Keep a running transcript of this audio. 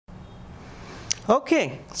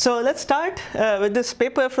Okay, so let's start with this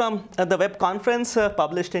paper from the web conference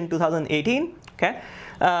published in 2018. Okay,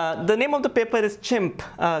 the name of the paper is CHIMP,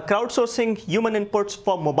 Crowdsourcing Human Inputs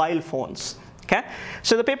for Mobile Phones. Okay,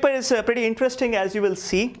 so the paper is pretty interesting, as you will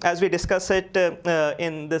see as we discuss it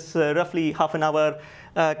in this roughly half an hour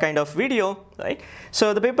kind of video, right?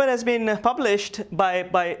 So the paper has been published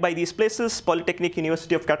by these places: Polytechnic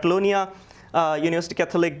University of Catalonia, University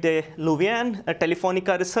Catholic de Louvain,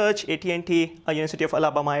 Telefonica Research, AT&T, University of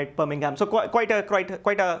Alabama at Birmingham. So quite a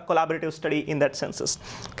collaborative study in that sense.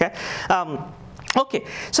 Okay. Okay,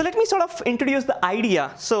 so let me sort of introduce the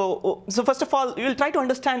idea. So first of all, we will try to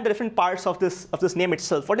understand the different parts of this name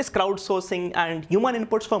itself. What is crowdsourcing and human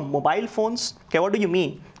inputs for mobile phones? Okay, what do you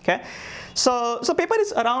mean? Okay, so paper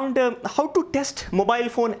is around how to test mobile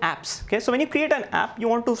phone apps. Okay, so when you create an app, you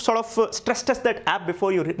want to sort of stress test that app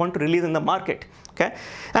before you want to release in the market. Okay,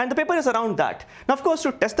 and the paper is around that. Now, of course,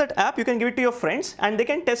 to test that app, you can give it to your friends, and they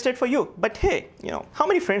can test it for you. But hey, how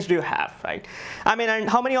many friends do you have, right? I mean, and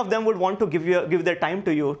how many of them would want to give their time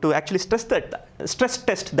to you to actually stress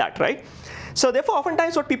test that, right? So therefore,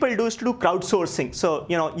 oftentimes what people do is to do crowdsourcing. So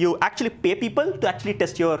you actually pay people to actually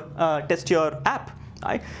test your app,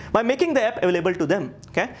 right, by making the app available to them.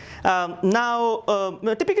 Okay.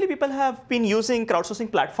 Typically people have been using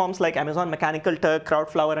crowdsourcing platforms like Amazon Mechanical Turk,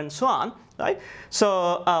 Crowdflower, and so on, right?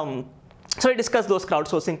 So so we discussed those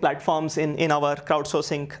crowdsourcing platforms in our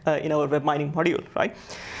crowdsourcing in our web mining module, right?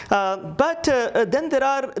 But then there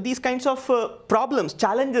are these kinds of problems,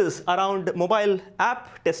 challenges around mobile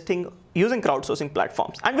app testing using crowdsourcing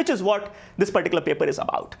platforms, and which is what this particular paper is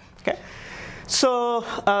about. Okay. So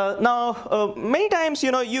now, many times,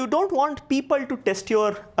 you don't want people to test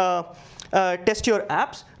your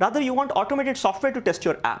apps. Rather, you want automated software to test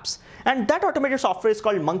your apps, and that automated software is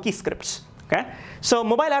called monkey scripts. Okay, so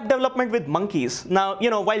mobile app development with monkeys. Now,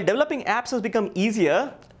 while developing apps has become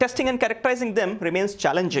easier, testing and characterizing them remains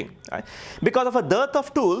challenging, right? Because of a dearth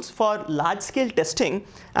of tools for large-scale testing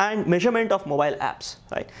and measurement of mobile apps,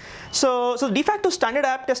 right? So de facto standard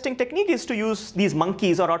app testing technique is to use these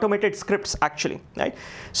monkeys or automated scripts, actually, right?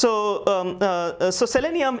 So so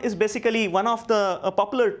Selenium is basically one of the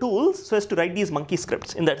popular tools so as to write these monkey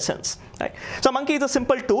scripts in that sense, right? So monkey is a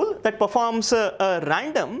simple tool that performs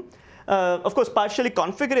random, of course, partially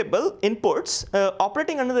configurable inputs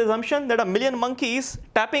operating under the assumption that a million monkeys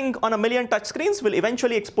tapping on a million touchscreens will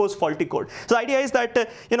eventually expose faulty code. So the idea is that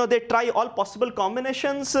they try all possible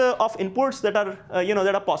combinations of inputs that are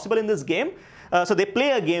that are possible in this game. So they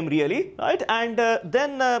play a game, really, right? And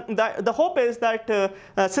then the hope is that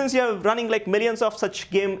since you're running like millions of such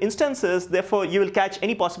game instances, therefore you will catch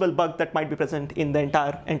any possible bug that might be present in the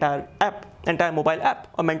entire mobile app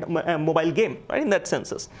or mobile game, right? In that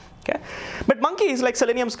senses. Okay. But monkeys, like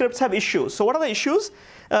Selenium scripts, have issues. So what are the issues?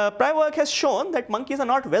 Prior work has shown that monkeys are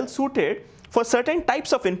not well suited for certain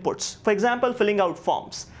types of inputs. For example, filling out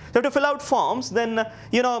forms. So to fill out forms, then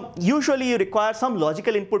usually you require some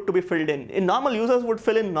logical input to be filled in. Normal users would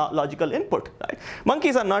fill in logical input, right?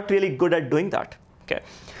 Monkeys are not really good at doing that. Okay.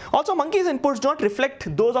 Also, monkeys' inputs don't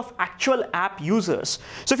reflect those of actual app users.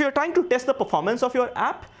 So if you're trying to test the performance of your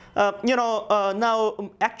app,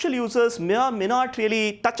 now actual users may or may not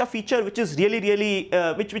really touch a feature which is really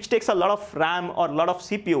which takes a lot of RAM or a lot of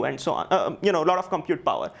CPU and so on, a lot of compute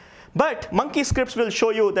power. But monkey scripts will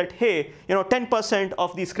show you that, hey, 10%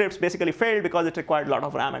 of these scripts basically failed because it required a lot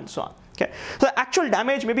of RAM and so on. Okay, so actual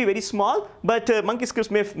damage may be very small, but monkey scripts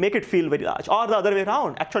may make it feel very large, or the other way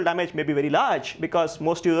around. Actual damage may be very large because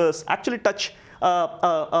most users actually touch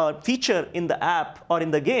a feature in the app or in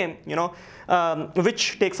the game,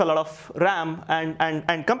 which takes a lot of RAM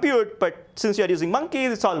and compute. But since you are using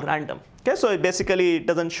monkeys, it's all random. Okay, so it basically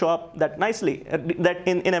doesn't show up that nicely, that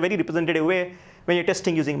in a very representative way when you're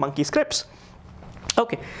testing using monkey scripts.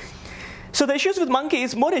 Okay. So the issues with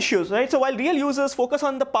monkeys, more issues, right? So while real users focus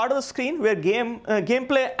on the part of the screen where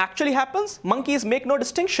gameplay actually happens, monkeys make no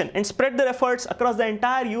distinction and spread their efforts across the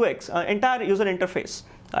entire UX, entire user interface,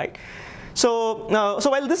 right? So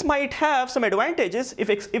while this might have some advantages,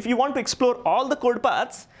 if you want to explore all the code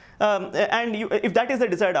paths, if that is the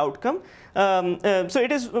desired outcome, but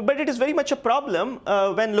it is very much a problem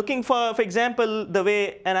when looking for example, the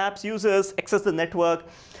way an app's users access the network,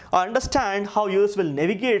 or understand how users will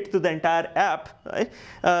navigate to the entire app, right,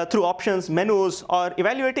 through options, menus, or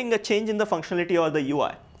evaluating a change in the functionality or the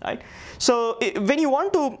UI. right? So when you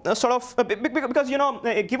want to sort of, because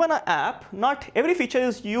given an app, not every feature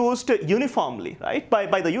is used uniformly, right,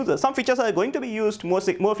 by the user. Some features are going to be used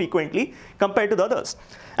more frequently compared to the others.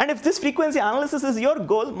 And if this frequency analysis is your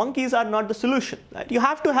goal, monkeys are not the solution, right? You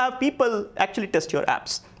have to have people actually test your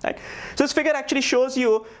apps, right? So this figure actually shows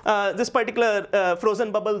you this particular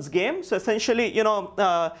frozen bubbles game. So essentially,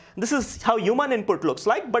 this is how human input looks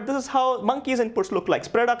like, but this is how monkeys inputs look like,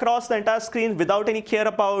 spread across the entire screen without any care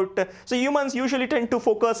about. So humans usually tend to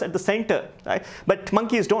focus at the center, right? But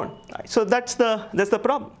monkeys don't, right? So that's the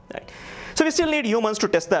problem, right? So we still need humans to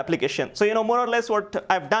test the application. So more or less what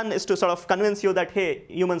I've done is to sort of convince you that, hey,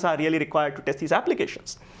 humans are really required to test these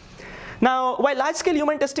applications. Now, while large-scale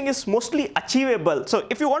human testing is mostly achievable, so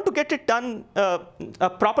if you want to get it done,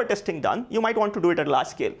 proper testing done, you might want to do it at large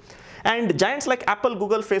scale. And giants like Apple,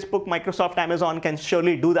 Google, Facebook, Microsoft, Amazon can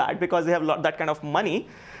surely do that because they have that kind of money.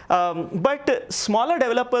 But smaller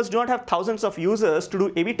developers do not have thousands of users to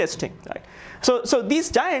do A/B testing, right? So these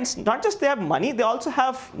giants, not just they have money, they also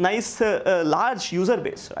have nice large user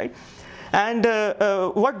base, right? And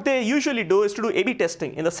what they usually do is to do A/B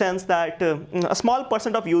testing, in the sense that a small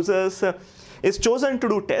percent of users is chosen to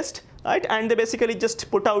do test, right? And they basically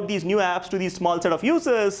just put out these new apps to these small set of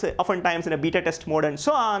users, oftentimes in a beta test mode and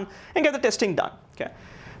so on, and get the testing done, okay?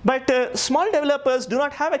 But small developers do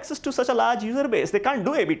not have access to such a large user base. They can't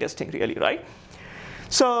do A/B testing really, right?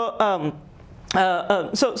 So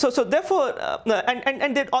therefore,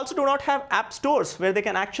 and they also do not have app stores where they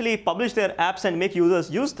can actually publish their apps and make users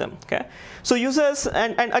use them, okay? So users,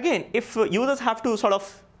 and again, if users have to sort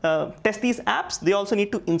of test these apps, they also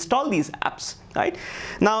need to install these apps, right?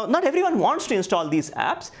 Now, not everyone wants to install these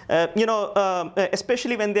apps,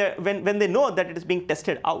 especially when they know that it is being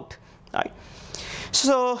tested out, right?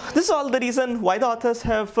 So this is all the reason why the authors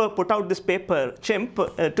have put out this paper, CHIMP,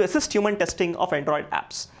 to assist human testing of Android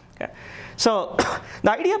apps. Okay. So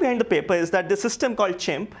the idea behind the paper is that the system called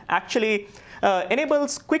CHIMP actually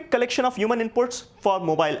enables quick collection of human inputs for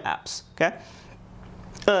mobile apps. Okay.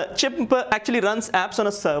 CHIMP actually runs apps on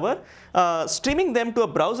a server, streaming them to a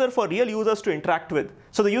browser for real users to interact with.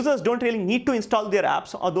 So the users don't really need to install their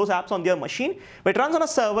apps or those apps on their machine, but it runs on a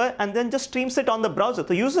server and then just streams it on the browser.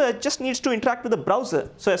 The user just needs to interact with the browser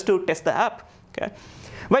so as to test the app. Okay.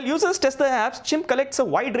 While users test the apps, CHIMP collects a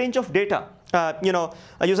wide range of data,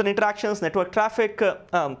 user interactions, network traffic,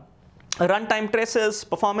 runtime traces,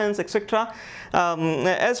 performance, etc.,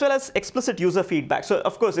 as well as explicit user feedback. So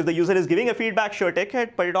of course, if the user is giving a feedback, sure, take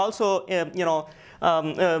it, but it also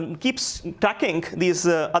keeps tracking these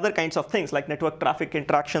other kinds of things like network traffic,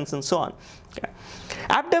 interactions, and so on. Okay.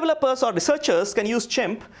 App developers or researchers can use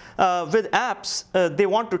CHIMP with apps they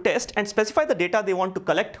want to test and specify the data they want to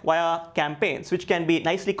collect via campaigns, which can be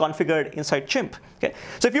nicely configured inside CHIMP. Okay.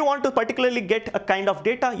 So if you want to particularly get a kind of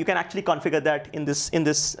data, you can actually configure that in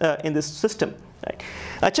this system.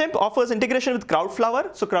 Right. CHIMP offers integration with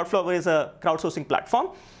Crowdflower. So Crowdflower is a crowdsourcing platform,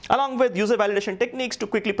 along with user validation techniques to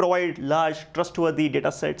quickly provide large, trustworthy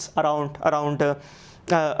data sets around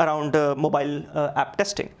mobile app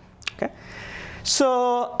testing. Okay.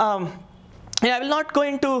 So yeah, I will not go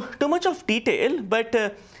into too much of detail, but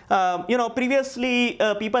previously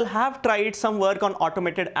people have tried some work on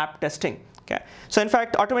automated app testing. Okay. So in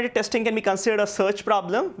fact, automated testing can be considered a search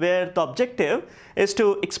problem where the objective is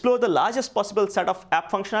to explore the largest possible set of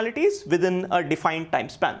app functionalities within a defined time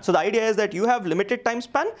span. So the idea is that you have limited time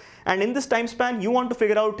span, and in this time span, you want to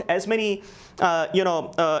figure out as many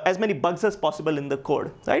bugs as possible in the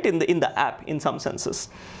code, right? In the app, in some senses.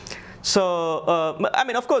 So I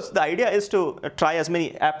mean, of course, the idea is to try as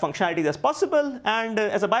many app functionalities as possible, and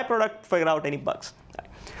as a byproduct, figure out any bugs.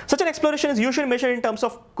 Such an exploration is usually measured in terms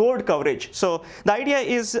of code coverage. So the idea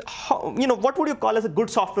is, what would you call as a good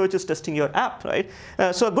software which is testing your app, right?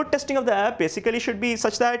 So a good testing of the app basically should be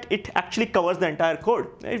such that it actually covers the entire code,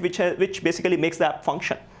 right? Which basically makes the app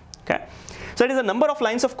function. Okay. So it is a number of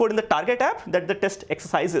lines of code in the target app that the test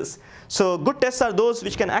exercises. So good tests are those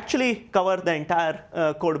which can actually cover the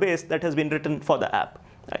entire code base that has been written for the app.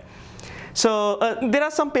 Right? So there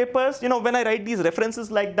are some papers, when I write these references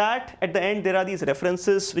like that, at the end there are these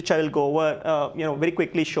references which I will go over, very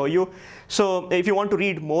quickly show you. So if you want to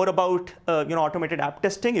read more about, automated app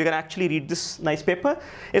testing, you can actually read this nice paper.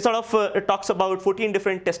 It sort of it talks about 14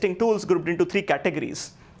 different testing tools grouped into 3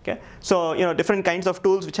 categories. Okay. So different kinds of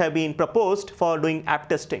tools which have been proposed for doing app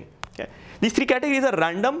testing. Okay. These 3 categories are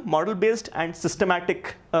random, model-based, and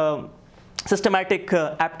systematic app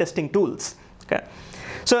testing tools. Okay.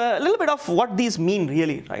 So a little bit of what these mean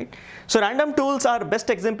really, right? So random tools are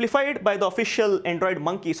best exemplified by the official Android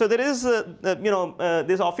monkey. So there is,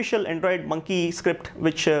 this official Android monkey script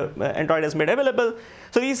which Android has made available.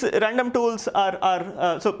 So these random tools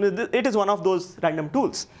it is one of those random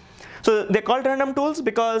tools. So they're called random tools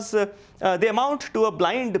because they amount to a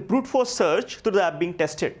blind brute force search through the app being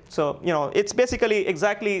tested. So it's basically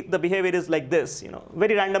exactly the behavior is like this,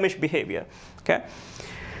 very randomish behavior. Okay.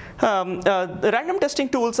 The random testing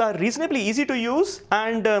tools are reasonably easy to use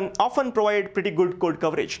and often provide pretty good code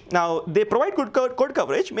coverage. Now, they provide good code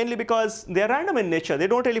coverage mainly because they are random in nature. They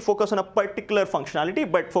don't really focus on a particular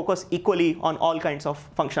functionality, but focus equally on all kinds of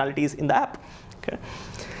functionalities in the app. Okay.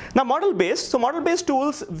 Now, model-based. So model-based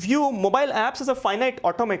tools view mobile apps as a finite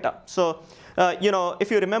automata. So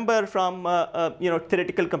if you remember from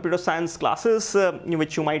theoretical computer science classes,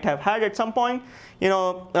 which you might have had at some point, there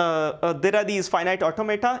are these finite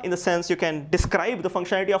automata in the sense you can describe the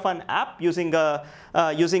functionality of an app using a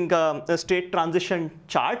state transition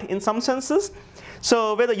chart in some senses.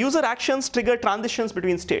 So where the user actions trigger transitions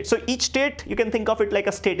between states. So each state, you can think of it like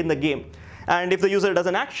a state in the game. And if the user does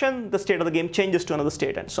an action, the state of the game changes to another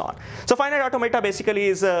state and so on. So finite automata basically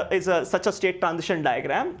is such a state transition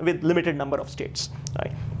diagram with limited number of states,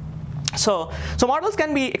 right? So models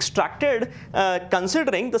can be extracted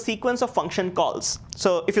considering the sequence of function calls.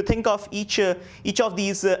 So if you think of each of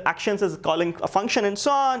these actions as calling a function and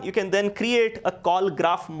so on, you can then create a call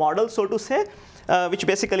graph model, so to say, which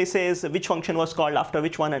basically says which function was called after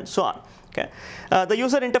which one and so on. Okay. The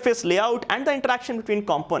user interface layout and the interaction between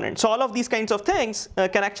components. So all of these kinds of things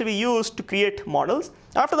can actually be used to create models.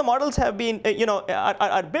 After the models have been,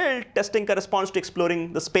 are built, testing corresponds to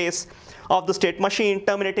exploring the space of the state machine,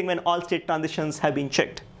 terminating when all state transitions have been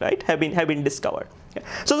checked, right? Have been discovered. Okay.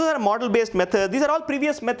 So those are model-based methods. These are all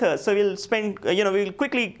previous methods. So we'll spend, we'll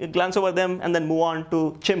quickly glance over them and then move on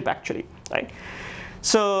to CHIMP actually, right?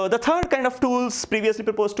 So the third kind of tools, previously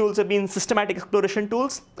proposed tools, have been systematic exploration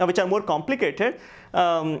tools, which are more complicated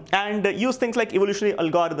and use things like evolutionary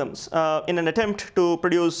algorithms in an attempt to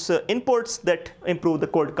produce inputs that improve the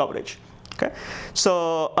code coverage. Okay,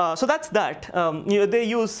 so that's that. They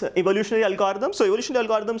use evolutionary algorithms. So evolutionary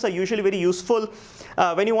algorithms are usually very useful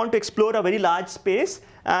when you want to explore a very large space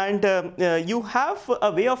and you have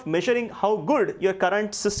a way of measuring how good your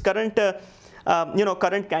current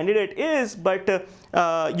candidate is, but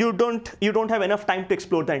you don't have enough time to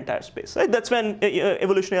explore the entire space. Right? That's when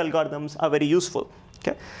evolutionary algorithms are very useful.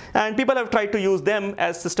 Okay? And people have tried to use them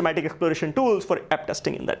as systematic exploration tools for app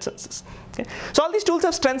testing in that sense. Okay? So all these tools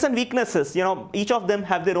have strengths and weaknesses. Each of them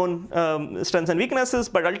have their own strengths and weaknesses,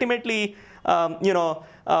 but ultimately,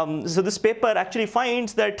 so this paper actually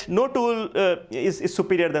finds that no tool is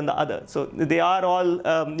superior than the other. So they are all,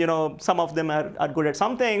 some of them are good at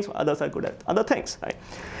some things, others are good at other things. Right?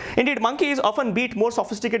 Indeed, monkeys often beat more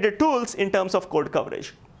sophisticated tools in terms of code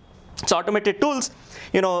coverage. So automated tools,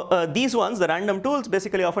 these ones, the random tools,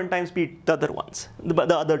 basically oftentimes beat the other ones,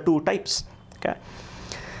 the other two types. Okay.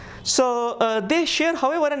 So they share,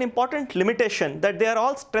 however, an important limitation that they are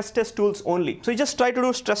all stress test tools only. So you just try to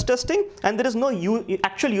do stress testing, and there is no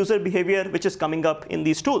actual user behavior which is coming up in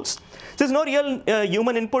these tools. Since no real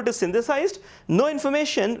human input is synthesized, no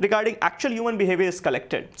information regarding actual human behavior is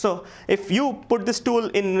collected. So if you put this tool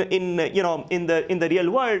in the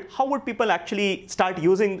real world, how would people actually start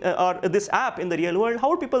using or this app in the real world?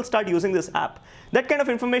 How would people start using this app? That kind of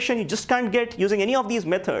information you just can't get using any of these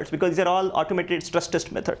methods because these are all automated stress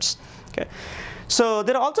test methods. Okay. So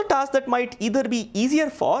there are also tasks that might either be easier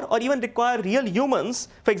for or even require real humans.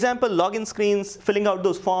 For example, login screens, filling out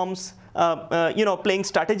those forms, playing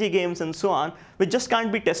strategy games and so on, which just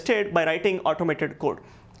can't be tested by writing automated code.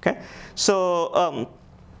 Okay. So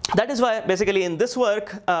that is why basically in this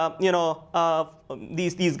work,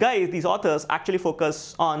 these guys, these authors actually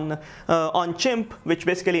focus on CHIMP, which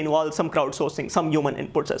basically involves some crowdsourcing, some human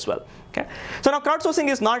inputs as well. Okay. So now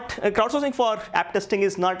crowdsourcing for app testing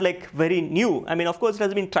is not like very new. I mean, of course, it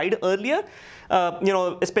has been tried earlier.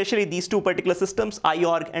 Especially these two particular systems,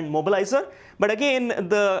 iOrg and Mobilizer. But again,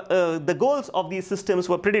 the goals of these systems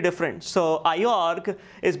were pretty different. So iOrg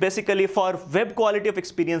is basically for web quality of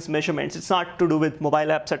experience measurements. It's not to do with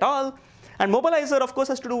mobile apps at all. And Mobilizer, of course,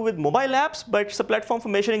 has to do with mobile apps, but it's a platform for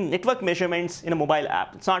measuring network measurements in a mobile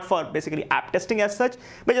app. It's not for basically app testing as such,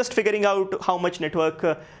 but just figuring out how much network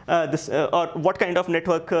or what kind of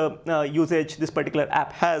network usage this particular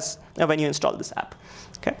app has when you install this app.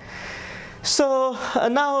 Okay. So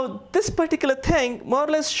now this particular thing more or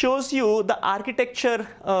less shows you the architecture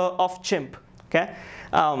of CHIMP. Okay.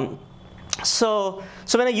 So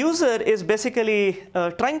when a user is basically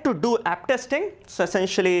trying to do app testing, so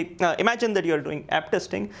essentially imagine that you're doing app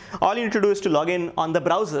testing. All you need to do is to log in on the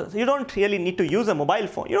browser. You don't really need to use a mobile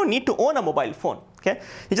phone. You don't need to own a mobile phone. Okay,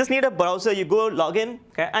 you just need a browser. You go log in,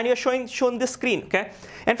 okay, and you're shown this screen. Okay,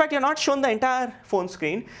 in fact, you're not shown the entire phone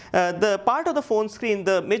screen. The part of the phone screen,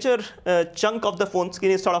 the major chunk of the phone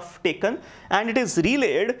screen is sort of taken, and it is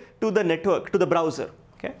relayed to the network, to the browser.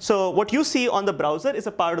 Okay, so what you see on the browser is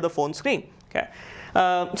a part of the phone screen. Okay,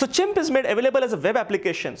 so CHIMP is made available as a web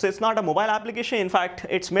application. So it's not a mobile application. In fact,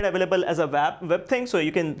 it's made available as a web thing. So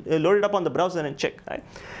you can load it up on the browser and check. Right?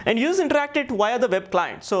 And users interact it via the web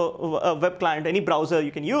client. So a web client, any browser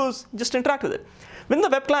you can use, just interact with it. Within the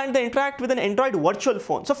web client, they interact with an Android virtual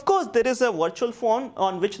phone. So of course, there is a virtual phone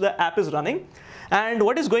on which the app is running. And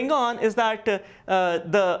what is going on is that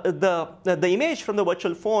the image from the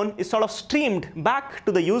virtual phone is sort of streamed back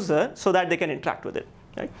to the user so that they can interact with it.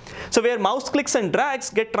 Right? So where mouse clicks and drags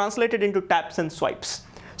get translated into taps and swipes.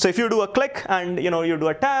 So if you do a click and you do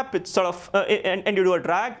a tap, it's sort of and you do a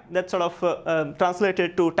drag, that's sort of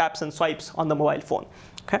translated to taps and swipes on the mobile phone.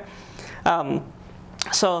 Okay.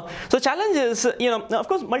 So challenges, of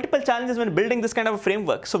course, multiple challenges when building this kind of a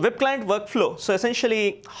framework. So web client workflow. So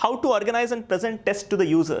essentially, how to organize and present tests to the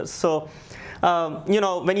users. So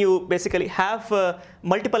when you basically have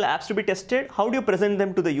multiple apps to be tested, how do you present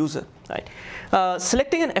them to the user, right?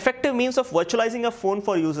 Selecting an effective means of virtualizing a phone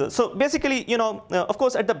for users. So basically, of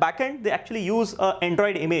course, at the back end, they actually use an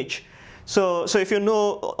Android image. So if you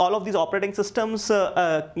know all of these operating systems,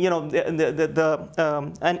 an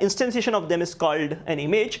instantiation of them is called an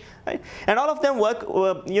image, right? And all of them work,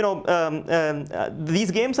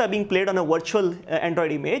 these games are being played on a virtual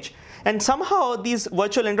Android image. And somehow these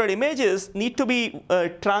virtual Android images need to be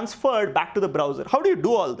transferred back to the browser. How do you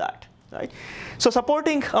do all that? Right? So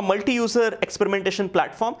supporting a multi-user experimentation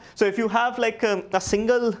platform. So if you have like a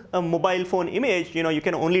single mobile phone image, you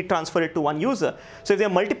can only transfer it to one user. So if there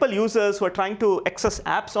are multiple users who are trying to access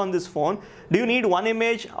apps on this phone, do you need one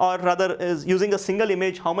image, or rather is using a single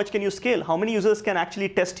image, how much can you scale? How many users can actually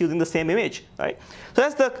test using the same image, right? So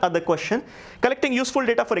that's the other question. Collecting useful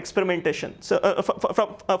data for experimentation, so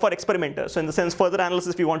for experimenters. So in the sense, further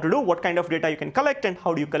analysis if you want to do, what kind of data you can collect and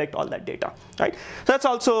how do you collect all that data, right? So that's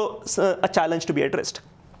also a challenge to be addressed.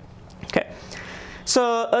 Okay.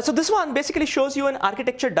 So this one basically shows you an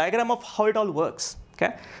architecture diagram of how it all works.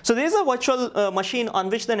 Okay. So there is a virtual machine on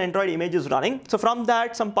which the Android image is running. So from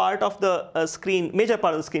that, some part of the screen, major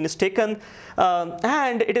part of the screen is taken,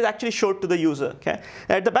 and it is actually showed to the user. Okay.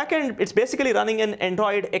 At the back end, it's basically running an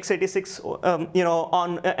Android x86,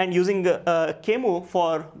 and using KEMU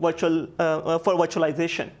for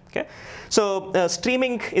virtualization. Okay. So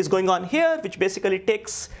streaming is going on here, which basically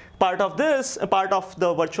takes part of this, part of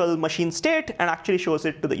the virtual machine state, and actually shows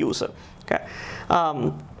it to the user. Okay.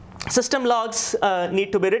 System logs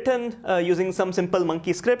need to be written using some simple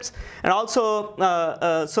monkey scripts, and also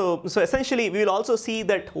so essentially we will also see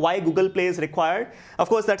that why Google Play is required. Of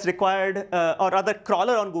course, that's required, or rather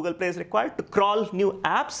crawler on Google Play is required to crawl new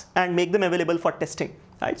apps and make them available for testing.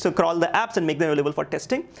 Right? So crawl the apps and make them available for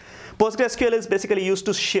testing. PostgreSQL is basically used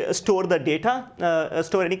to store the data,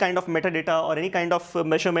 store any kind of metadata or any kind of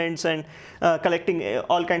measurements, and collecting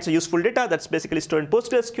all kinds of useful data that's basically stored in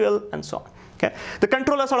PostgreSQL and so on. Okay. The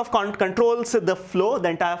controller sort of controls the flow, the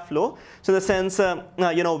entire flow. So in the sense,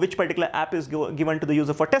 which particular app is given to the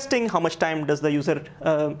user for testing, how much time does the user,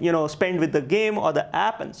 spend with the game or the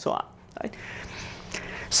app, and so on. Right?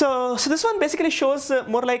 So this one basically shows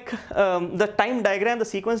more like the time diagram, the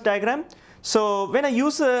sequence diagram. So when a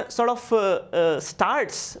user sort of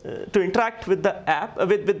starts to interact with the app,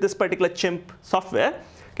 with this particular CHIMP software,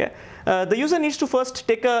 okay, the user needs to first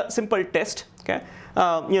take a simple test. Okay.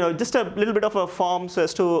 Just a little bit of a form so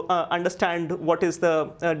as to understand what is the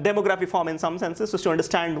demography form in some senses, so as to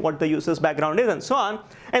understand what the user's background is and so on.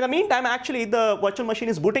 In the meantime, actually, the virtual machine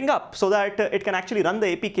is booting up so that it can actually run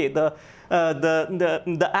the APK,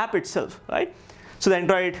 the app itself, right? So the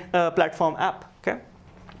Android platform app. Okay.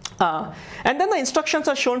 And then the instructions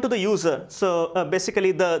are shown to the user. So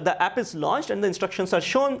basically, the app is launched and the instructions are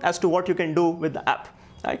shown as to what you can do with the app,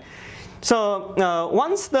 right? So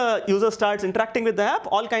once the user starts interacting with the app,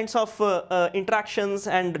 all kinds of interactions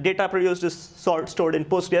and data produced is stored in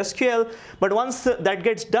PostgreSQL. But once that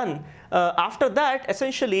gets done, after that,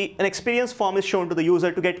 essentially, an experience form is shown to the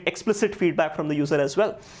user to get explicit feedback from the user as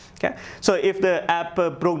well. Okay. So if the app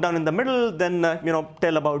broke down in the middle, then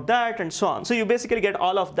tell about that and so on. So you basically get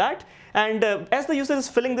all of that. And as the user is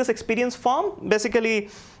filling this experience form, basically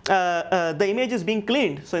the image is being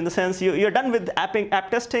cleaned. So in the sense, you're done with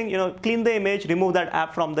app testing. Clean the image, remove that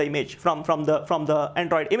app from the image, from the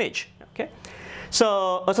Android image. Okay.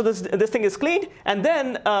 So this thing is cleaned, and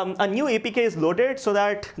then a new APK is loaded so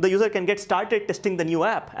that the user can get started testing the new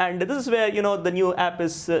app. And this is where the new app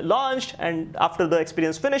is launched, and after the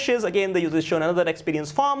experience finishes, again the user is shown another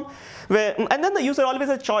experience form, and then the user always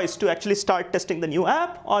has a choice to actually start testing the new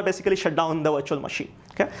app or basically shut down the virtual machine.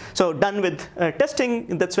 Okay, so done with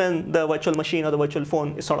testing, that's when the virtual machine or the virtual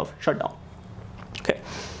phone is sort of shut down. Okay.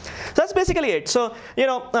 So that's basically it. So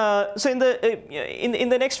so in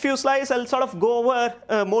the next few slides, I'll sort of go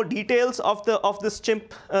over more details of this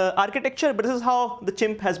CHIMP architecture. But this is how the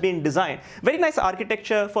CHIMP has been designed. Very nice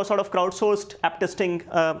architecture for sort of crowdsourced app testing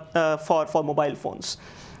for mobile phones.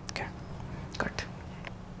 Okay, good.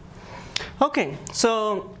 Okay,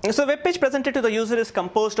 so the web page presented to the user is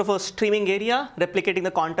composed of a streaming area replicating the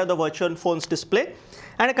content of the virtual phone's display,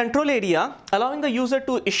 and a control area allowing the user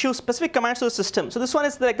to issue specific commands to the system. So this one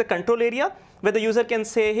is like the control area where the user can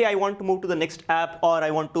say, hey, I want to move to the next app, or I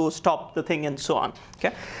want to stop the thing, and so on.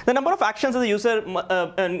 Okay, the number of actions that the user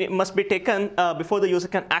must be taken before the user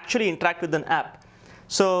can actually interact with an app.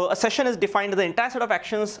 So a session is defined as the entire set of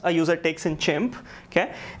actions a user takes in CHIMP.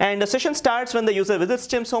 Okay, and the session starts when the user visits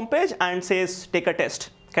CHIMP's homepage and says, take a test.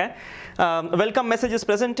 Okay, a welcome message is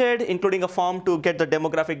presented, including a form to get the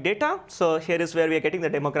demographic data. So here is where we are getting the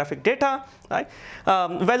demographic data. Right?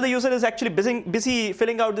 While the user is actually busy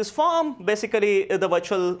filling out this form, basically the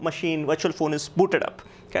virtual phone is booted up.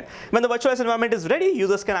 Okay, when the virtualized environment is ready,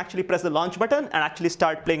 users can actually press the launch button and actually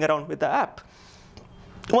start playing around with the app.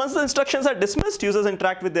 Once the instructions are dismissed, users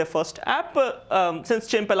interact with their first app. Since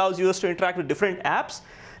CHIMP allows users to interact with different apps,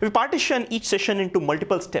 we partition each session into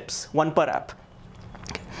multiple steps, one per app.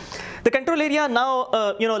 The control area now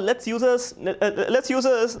lets users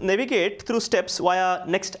navigate through steps via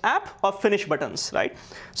next app or finish buttons, right?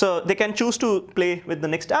 So they can choose to play with the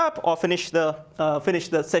next app or finish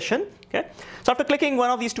the session. Okay. So after clicking one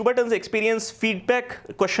of these two buttons, the experience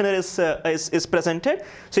feedback questionnaire is presented.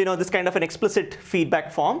 So this kind of an explicit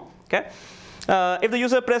feedback form. Okay. If the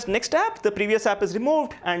user pressed next app, the previous app is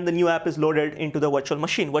removed and the new app is loaded into the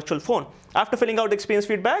virtual phone. After filling out the experience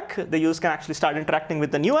feedback, the user can actually start interacting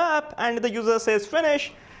with the new app, and the user says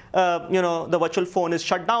finish. The virtual phone is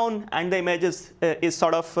shut down, and the image is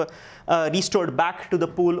sort of restored back to the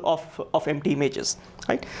pool of empty images.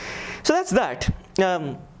 Right? So that's that.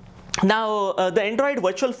 Now the Android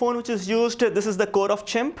virtual phone which is used, this is the core of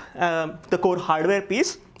CHIMP, the core hardware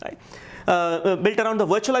piece. Right? Built around the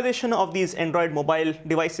virtualization of these Android mobile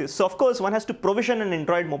devices. So of course, one has to provision an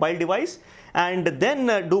Android mobile device and then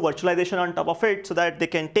do virtualization on top of it so that they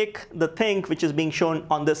can take the thing which is being shown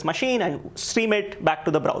on this machine and stream it back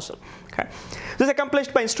to the browser. Okay. This is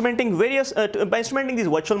accomplished by instrumenting these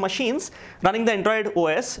virtual machines running the Android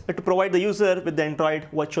OS to provide the user with the Android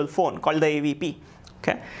virtual phone called the AVP.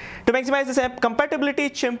 Okay. To maximize this app compatibility,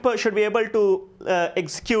 CHIMP should be able to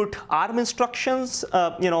execute ARM instructions.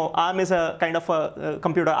 ARM is a kind of a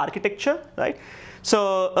computer architecture, right?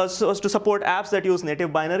 So as to support apps that use native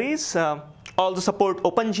binaries, also support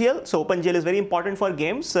OpenGL. So OpenGL is very important for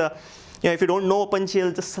games. If you don't know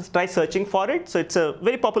OpenGL, just try searching for it. So it's a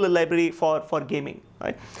very popular library for gaming,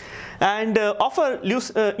 right? And offer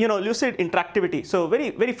lucid interactivity. So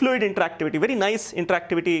very fluid interactivity, very nice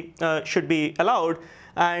interactivity should be allowed,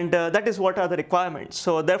 and that is what are the requirements.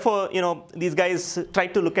 So therefore, these guys try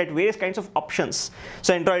to look at various kinds of options.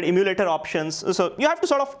 So Android emulator options. So you have to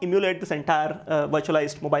sort of emulate this entire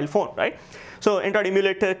virtualized mobile phone, right? So Android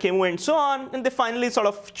emulator, KMU, and so on, and they finally sort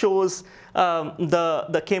of chose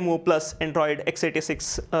the KMU plus Android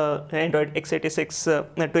x86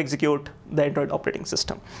 to execute the Android operating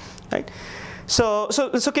system. Right. So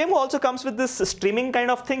KMU also comes with this streaming kind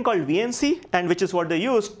of thing called VNC, and which is what they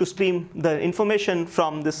use to stream the information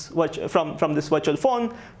from this virtual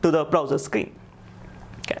phone to the browser screen.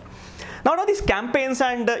 Okay. Now these campaigns,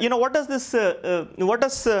 and what does this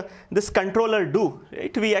controller do?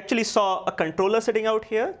 Right? We actually saw a controller sitting out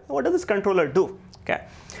here. What does this controller do? Okay.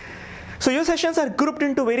 So user sessions are grouped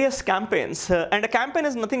into various campaigns, and a campaign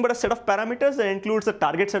is nothing but a set of parameters that includes the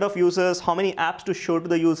target set of users, how many apps to show to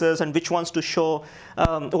the users, and which ones to show,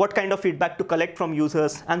 what kind of feedback to collect from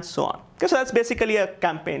users, and so on. Okay, so that's basically a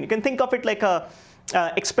campaign. You can think of it like a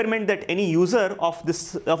experiment that any user of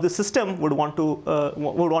the system would want to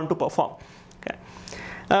perform. Okay.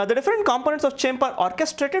 The different components of CHIMP are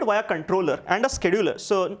orchestrated via controller and a scheduler.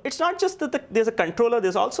 So it's not just that there's a controller,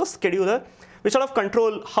 there's also a scheduler which sort of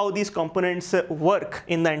control how these components work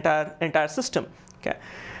in the entire system. Okay.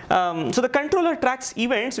 So the controller tracks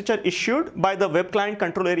events which are issued by the web client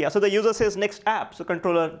control area. So the user says next app, so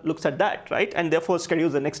controller looks at that, right, and therefore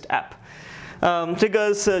schedules the next app.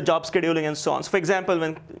 triggers job scheduling and so on. So for example,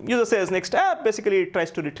 when user says next app, basically it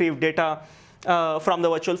tries to retrieve data from the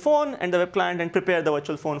virtual phone and the web client and prepare the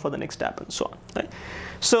virtual phone for the next app and so on. Right?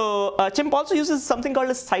 So CHIMP also uses something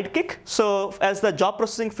called a sidekick, so as the job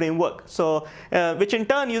processing framework, so which in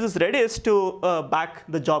turn uses Redis to back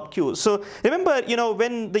the job queues. So remember,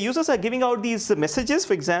 when the users are giving out these messages,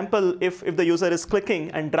 for example, if the user is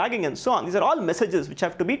clicking and dragging and so on, these are all messages which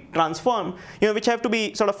have to be transformed, which have to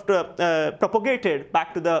be sort of propagated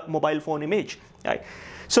back to the mobile phone image. Right?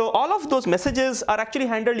 So all of those messages are actually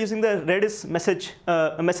handled using the Redis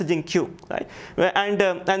messaging queue, right? And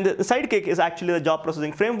the sidekick is actually the job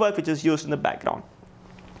processing framework which is used in the background,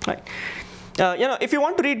 right? If you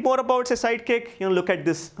want to read more about say sidekick, look at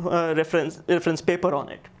this reference paper on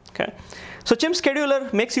it. Okay. So CHIMP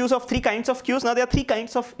scheduler makes use of 3 kinds of queues. Now there are 3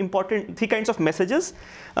 kinds of messages: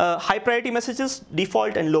 high priority messages,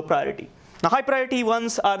 default, and low priority. Now, high priority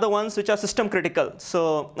ones are the ones which are system critical.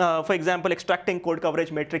 So, for example, extracting code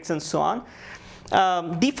coverage metrics and so on.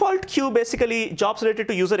 Default queue basically jobs related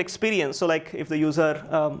to user experience. So, like if the user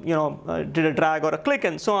did a drag or a click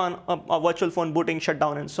and so on, a virtual phone booting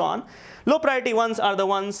shutdown and so on. Low priority ones are the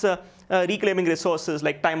ones reclaiming resources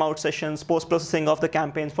like timeout sessions, post processing of the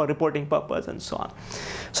campaigns for reporting purpose and so on.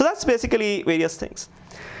 So that's basically various things.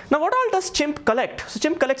 Now, what all does CHIMP collect? So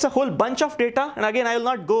CHIMP collects a whole bunch of data, and again, I will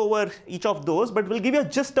not go over each of those, but we'll give you a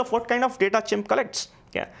gist of what kind of data CHIMP collects.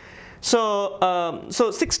 Yeah. So,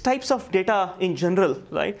 6 types of data in general,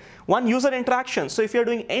 right? 1, user interaction. So if you're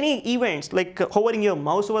doing any events like hovering your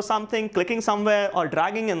mouse over something, clicking somewhere, or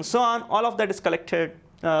dragging and so on, all of that is collected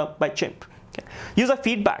by CHIMP. Okay. User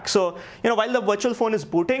feedback. So while the virtual phone is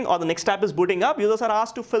booting or the next app is booting up, users are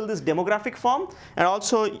asked to fill this demographic form and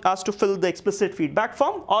also asked to fill the explicit feedback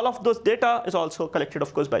form. All of those data is also collected,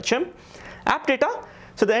 of course, by CHIMP. App data.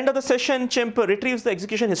 So at the end of the session, CHIMP retrieves the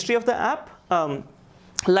execution history of the app.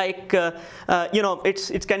 It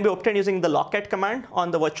can be obtained using the locket command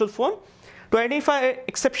on the virtual phone to identify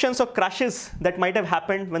exceptions or crashes that might have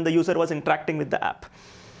happened when the user was interacting with the app.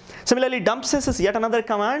 Similarly, dump sys is yet another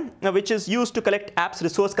command which is used to collect app's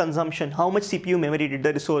resource consumption. How much CPU memory did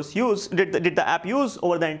the app use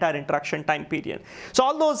over the entire interaction time period? So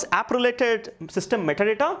all those app-related system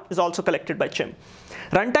metadata is also collected by CHIMP.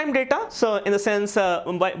 Runtime data, so in the sense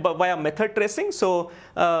via method tracing, so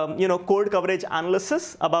code coverage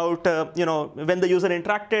analysis about when the user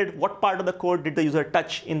interacted, what part of the code did the user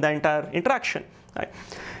touch in the entire interaction. Right.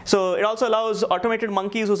 So it also allows automated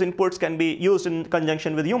monkeys whose inputs can be used in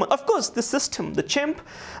conjunction with humans. Of course, this system, the CHIMP,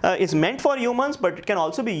 is meant for humans, but it can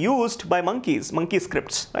also be used by monkeys, monkey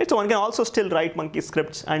scripts. Right? So one can also still write monkey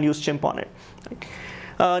scripts and use CHIMP on it.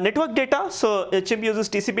 Right? Network data, so CHIMP uses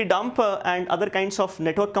TCP dump and other kinds of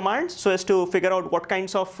network commands so as to figure out what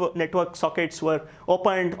kinds of network sockets were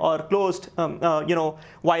opened or closed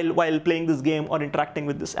while playing this game or interacting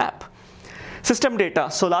with this app. System data.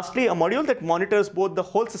 So lastly, a module that monitors both the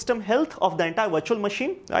whole system health of the entire virtual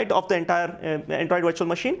machine, right, of the entire Android virtual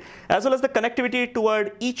machine, as well as the connectivity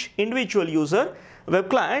toward each individual user,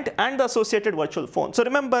 web client, and the associated virtual phone. So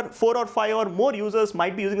remember, 4 or 5 or more users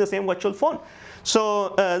might be using the same virtual phone.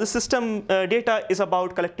 So the system data is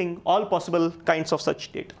about collecting all possible kinds of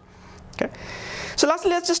such data. Okay. So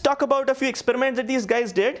lastly, let's just talk about a few experiments that these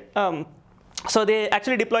guys did. So they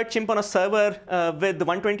actually deployed CHIMP on a server with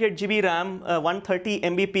 128 GB RAM, 130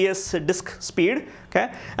 Mbps disk speed,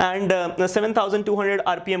 okay, and 7,200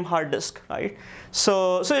 RPM hard disk, right?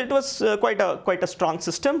 So it was quite a strong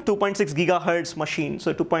system, 2.6 gigahertz machine,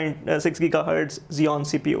 so 2.6 gigahertz Xeon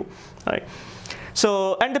CPU, right?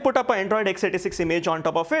 So, and they put up an Android x86 image on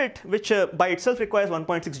top of it, which by itself requires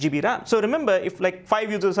 1.6 GB RAM. So remember, if like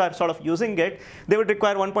 5 users are sort of using it, they would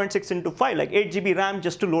require 1.6 into 5, like 8 GB RAM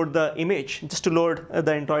just to load the image, just to load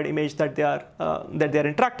the Android image that they are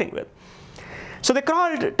interacting with. So they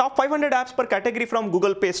crawled top 500 apps per category from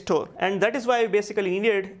Google Play Store, and that is why we basically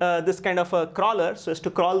needed this kind of a crawler, so as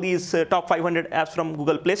to crawl these top 500 apps from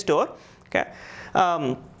Google Play Store, okay,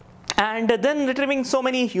 and then retrieving so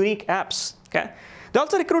many unique apps. Okay. They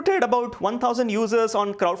also recruited about 1,000 users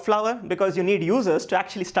on Crowdflower because you need users to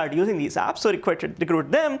actually start using these apps, so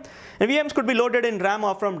recruit them. And VMs could be loaded in RAM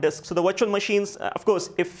or from disk. So the virtual machines, of course,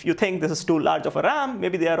 if you think this is too large of a RAM,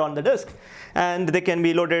 maybe they are on the disk, and they can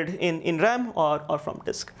be loaded in RAM or from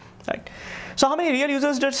disk. Right. So how many real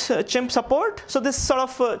users does CHIMP support? So this sort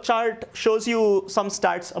of chart shows you some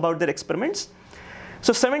stats about their experiments.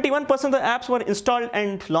 So 71% of the apps were installed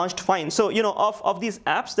and launched fine. So of these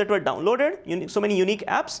apps that were downloaded, so many unique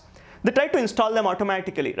apps, they tried to install them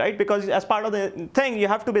automatically, right? Because as part of the thing, you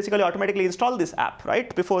have to basically automatically install this app,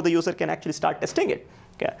 right, before the user can actually start testing it.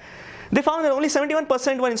 Okay. They found that only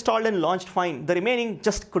 71% were installed and launched fine. The remaining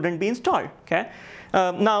just couldn't be installed. Okay.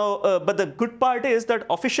 But the good part is that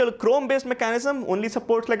official Chrome-based mechanism only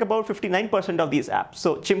supports like about 59% of these apps.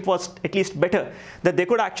 So CHIMP was at least better, that they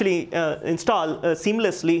could actually install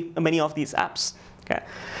seamlessly many of these apps. Okay.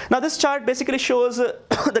 Now this chart basically shows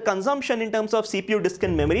the consumption in terms of CPU, disk,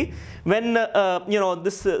 and memory. When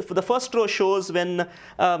the first row shows when the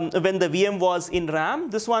VM was in RAM.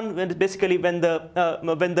 This one basically when the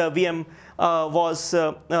VM was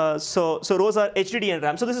so rows are HDD and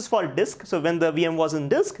RAM. So this is for disk. So when the VM was in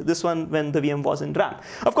disk, this one when the VM was in RAM.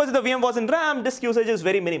 Of course, if the VM was in RAM, disk usage is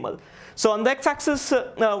very minimal. So on the x-axis,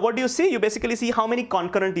 what do you see? You basically see how many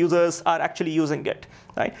concurrent users are actually using it.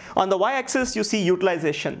 Right? On the y-axis, you see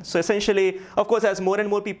utilization. So essentially, of course, as more and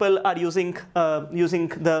more people are using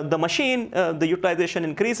the machine, the utilization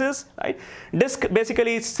increases. Right? Disk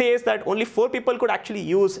basically says that only 4 people could actually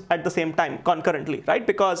use at the same time concurrently, right?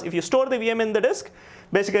 Because if you store the VM in the disk,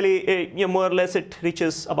 basically more or less it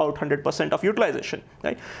reaches about 100% of utilization.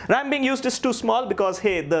 Right? RAM being used is too small because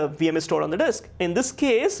hey, the VM is stored on the disk. In this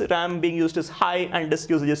case, RAM being used is high and disk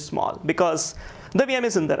usage is small because the VM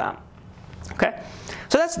is in the RAM. Okay.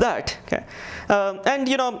 So that's that. Okay. And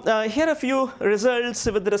here are a few results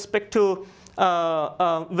with respect to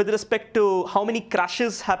how many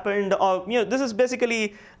crashes happened, or this is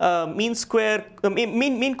basically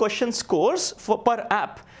mean question scores per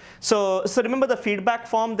app. So remember the feedback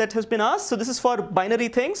form that has been asked. So this is for binary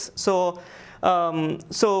things. So on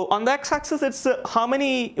the x-axis, it's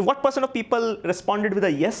what percent of people responded with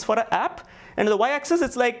a yes for an app, and the y-axis,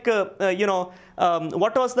 it's like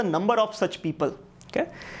what was the number of such people. Okay.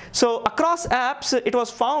 So across apps, it was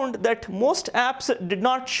found that most apps did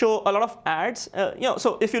not show a lot of ads.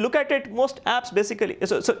 So if you look at it, most apps basically,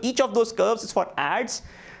 so each of those curves is for ads.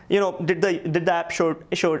 Did the app showed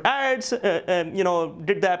ads? Did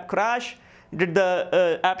the app crash? Did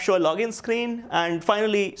the app show a login screen? And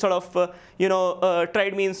finally, sort of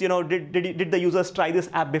tried means did the users try this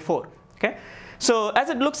app before? Okay. So as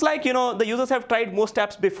it looks like, the users have tried most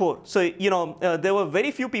apps before. So, there were very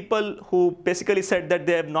few people who basically said that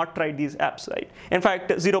they have not tried these apps, right? In fact,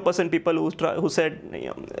 0% people who said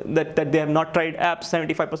that they have not tried apps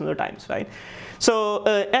 75% of the times, right? So,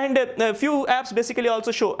 and a few apps basically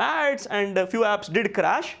also show ads, and a few apps did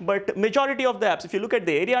crash, but majority of the apps, if you look at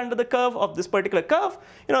the area under the curve of this particular curve,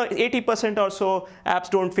 80% or so apps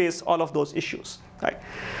don't face all of those issues, right?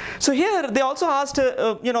 So here they also asked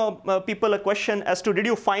people a question as to, did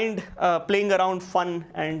you find playing around fun,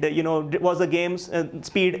 and was the game's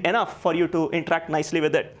speed enough for you to interact nicely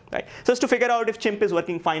with it, right? So it's to figure out if CHIMP is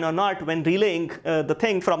working fine or not when relaying the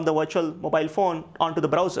thing from the virtual mobile phone onto the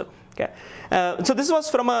browser. Okay. So this was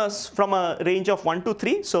from a range of 1 to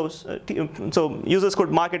 3. So users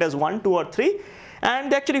could mark it as 1, 2, or 3.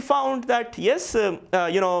 And they actually found that yes, on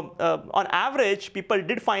average,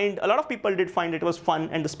 a lot of people did find it was fun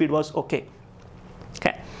and the speed was okay.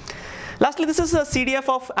 Okay. Lastly, this is a CDF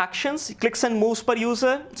of actions, clicks and moves per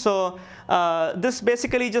user. So this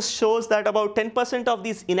basically just shows that about 10% of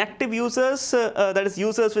these inactive users, that is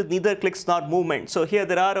users with neither clicks nor movement. So here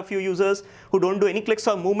there are a few users who don't do any clicks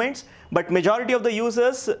or movements, but majority of the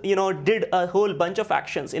users, did a whole bunch of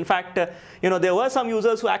actions. In fact, there were some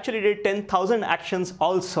users who actually did 10,000 actions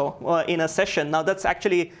also in a session. Now that's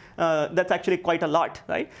actually quite a lot,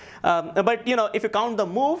 right? But if you count the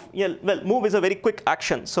move, move is a very quick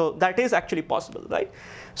action, so that is actually possible, right?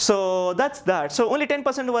 So that's that. So only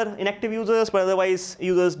 10% were inactive users, but otherwise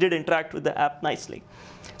users did interact with the app nicely.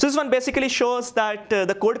 So this one basically shows that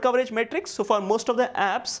the code coverage metrics. So for most of the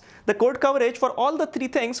apps, the code coverage for all the 3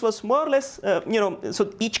 things was more or less,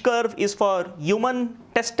 so each curve is for human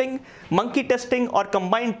testing, monkey testing, or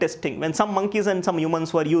combined testing, when some monkeys and some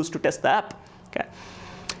humans were used to test the app. Okay.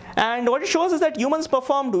 And what it shows is that humans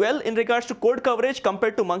performed well in regards to code coverage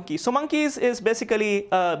compared to monkeys. So monkeys is basically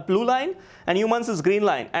blue line, and humans is green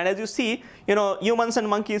line. And as you see, humans and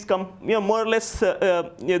monkeys more or less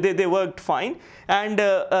they worked fine. And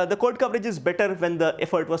the code coverage is better when the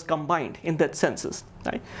effort was combined in that senses.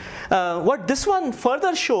 Right? What this one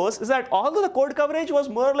further shows is that although the code coverage was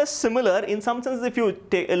more or less similar, in some sense, if you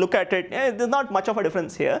take a look at it, there's not much of a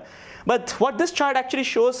difference here. But what this chart actually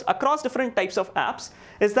shows across different types of apps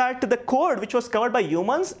is that the code which was covered by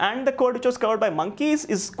humans and the code which was covered by monkeys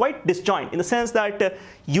is quite disjoint, in the sense that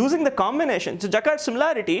using the combination, so Jacquard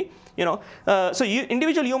similarity,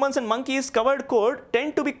 individual humans and monkeys covered code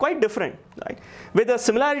tend to be quite different, right? With a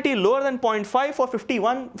similarity lower than 0.5 for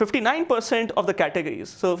 59% of the categories.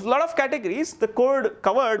 So a lot of categories, the code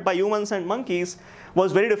covered by humans and monkeys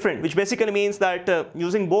was very different, which basically means that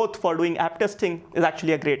using both for doing app testing is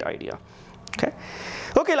actually a great idea. Okay.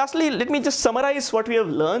 Okay, lastly, let me just summarize what we have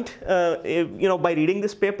learned by reading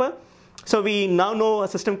this paper. So we now know a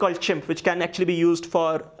system called CHIMP, which can actually be used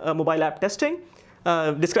for mobile app testing.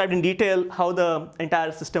 Described in detail how the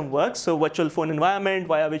entire system works. So virtual phone environment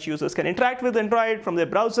via which users can interact with Android from their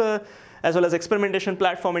browser, as well as experimentation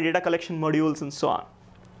platform and data collection modules and so on.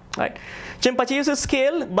 Right. CHIMP achieves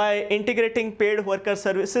scale by integrating paid worker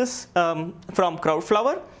services from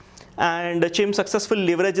Crowdflower, and CHIMP successfully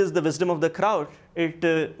leverages the wisdom of the crowd.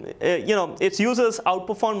 Its users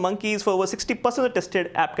outperformed monkeys for over 60% of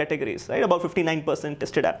tested app categories, right? About 59%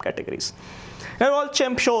 tested app categories. And all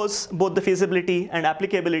CHIMP shows both the feasibility and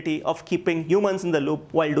applicability of keeping humans in the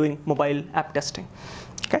loop while doing mobile app testing.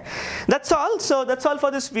 Okay, that's all. So that's all for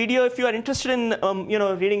this video. If you are interested in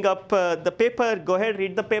reading up the paper, go ahead,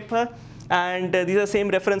 read the paper, and these are same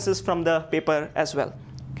references from the paper as well.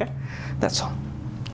 Okay, that's all.